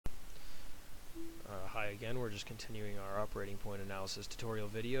Again, we're just continuing our operating point analysis tutorial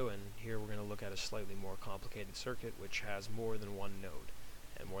video, and here we're going to look at a slightly more complicated circuit which has more than one node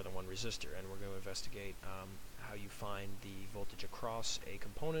and more than one resistor, and we're going to investigate how you find the voltage across a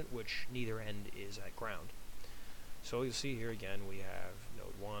component which neither end is at ground. So you'll see here again we have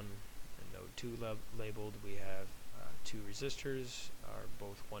node 1 and node 2 labeled. We have two resistors, are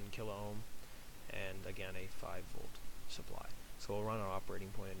both 1 kilo ohm, and again a 5 volt supply. So we'll run our operating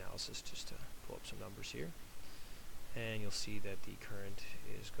point analysis just to pull up some numbers here, and you'll see that the current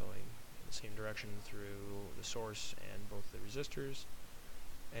is going in the same direction through the source and both the resistors,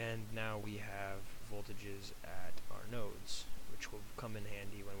 and now we have voltages at our nodes, which will come in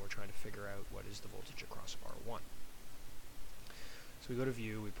handy when we're trying to figure out what is the voltage across R1. So we go to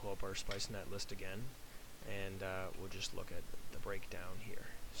view, we pull up our SPICE netlist again, and we'll just look at the breakdown here.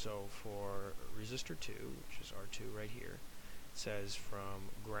 So for resistor 2, which is R2 right here, it says from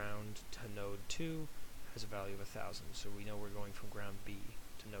ground to node 2 has a value of 1000. So we know we're going from ground B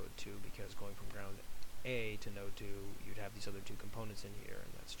to node 2, because going from ground A to node 2, you'd have these other two components in here,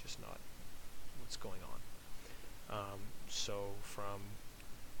 and that's just not what's going on. So from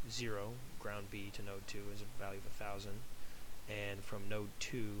 0, ground B to node 2 is a value of 1000, and from node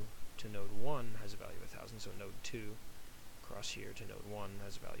 2 to node 1 has a value of 1000. So node 2 across here to node 1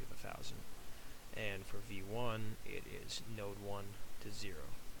 has a value of 1000. And for V1, it is node 1 to 0,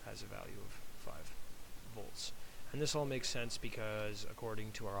 has a value of 5 volts. And this all makes sense because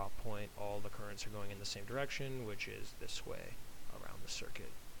according to our op point, all the currents are going in the same direction, which is this way around the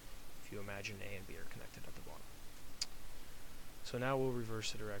circuit, if you imagine A and B are connected at the bottom. So now we'll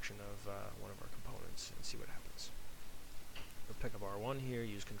reverse the direction of one of our components and see what happens. We'll pick up R1 here,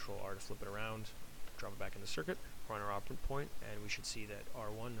 use Control R to flip it around, drop it back in the circuit, run our operating point, and we should see that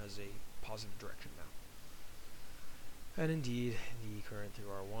R1 has a positive direction now. And indeed, the current through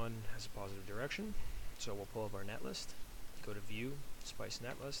R1 has a positive direction. So we'll pull up our netlist, go to View, SPICE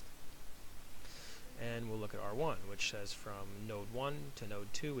netlist, and we'll look at R1, which says from node 1 to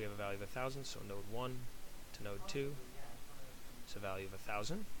node 2 we have a value of 1000, so node 1 to node 2 is a value of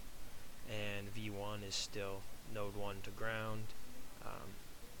 1000, and V1 is still node 1 to ground,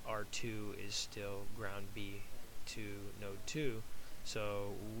 R2 is still ground B to node 2,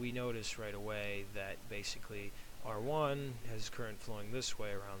 so we notice right away that basically R1 has current flowing this way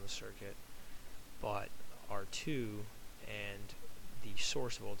around the circuit, but R2 and the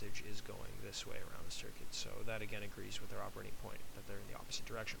source voltage is going this way around the circuit. So that again agrees with our operating point, that they're in the opposite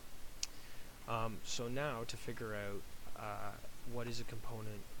direction. So now to figure out what is a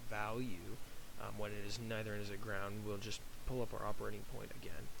component value when it is neither end is at ground, we'll just pull up our operating point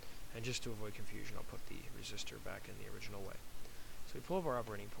again. And just to avoid confusion, I'll put the resistor back in the original way. So we pull up our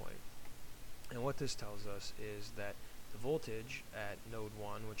operating point, and what this tells us is that the voltage at node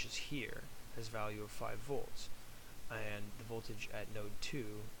 1, which is here, has a value of 5 volts, and the voltage at node 2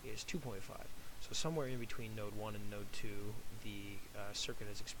 is 2.5. So somewhere in between node 1 and node 2, the circuit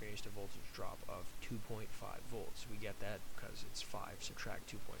has experienced a voltage drop of 2.5 volts. We get that because it's 5,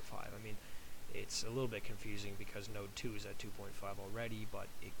 subtract 2.5. I mean, it's a little bit confusing because node 2 is at 2.5 already, but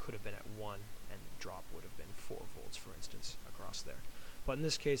it could have been at 1, and the drop would have been 4 volts, for instance, across there. But in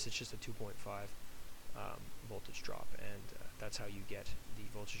this case, it's just a 2.5 voltage drop, and that's how you get the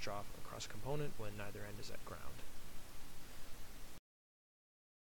voltage drop across a component when neither end is at ground.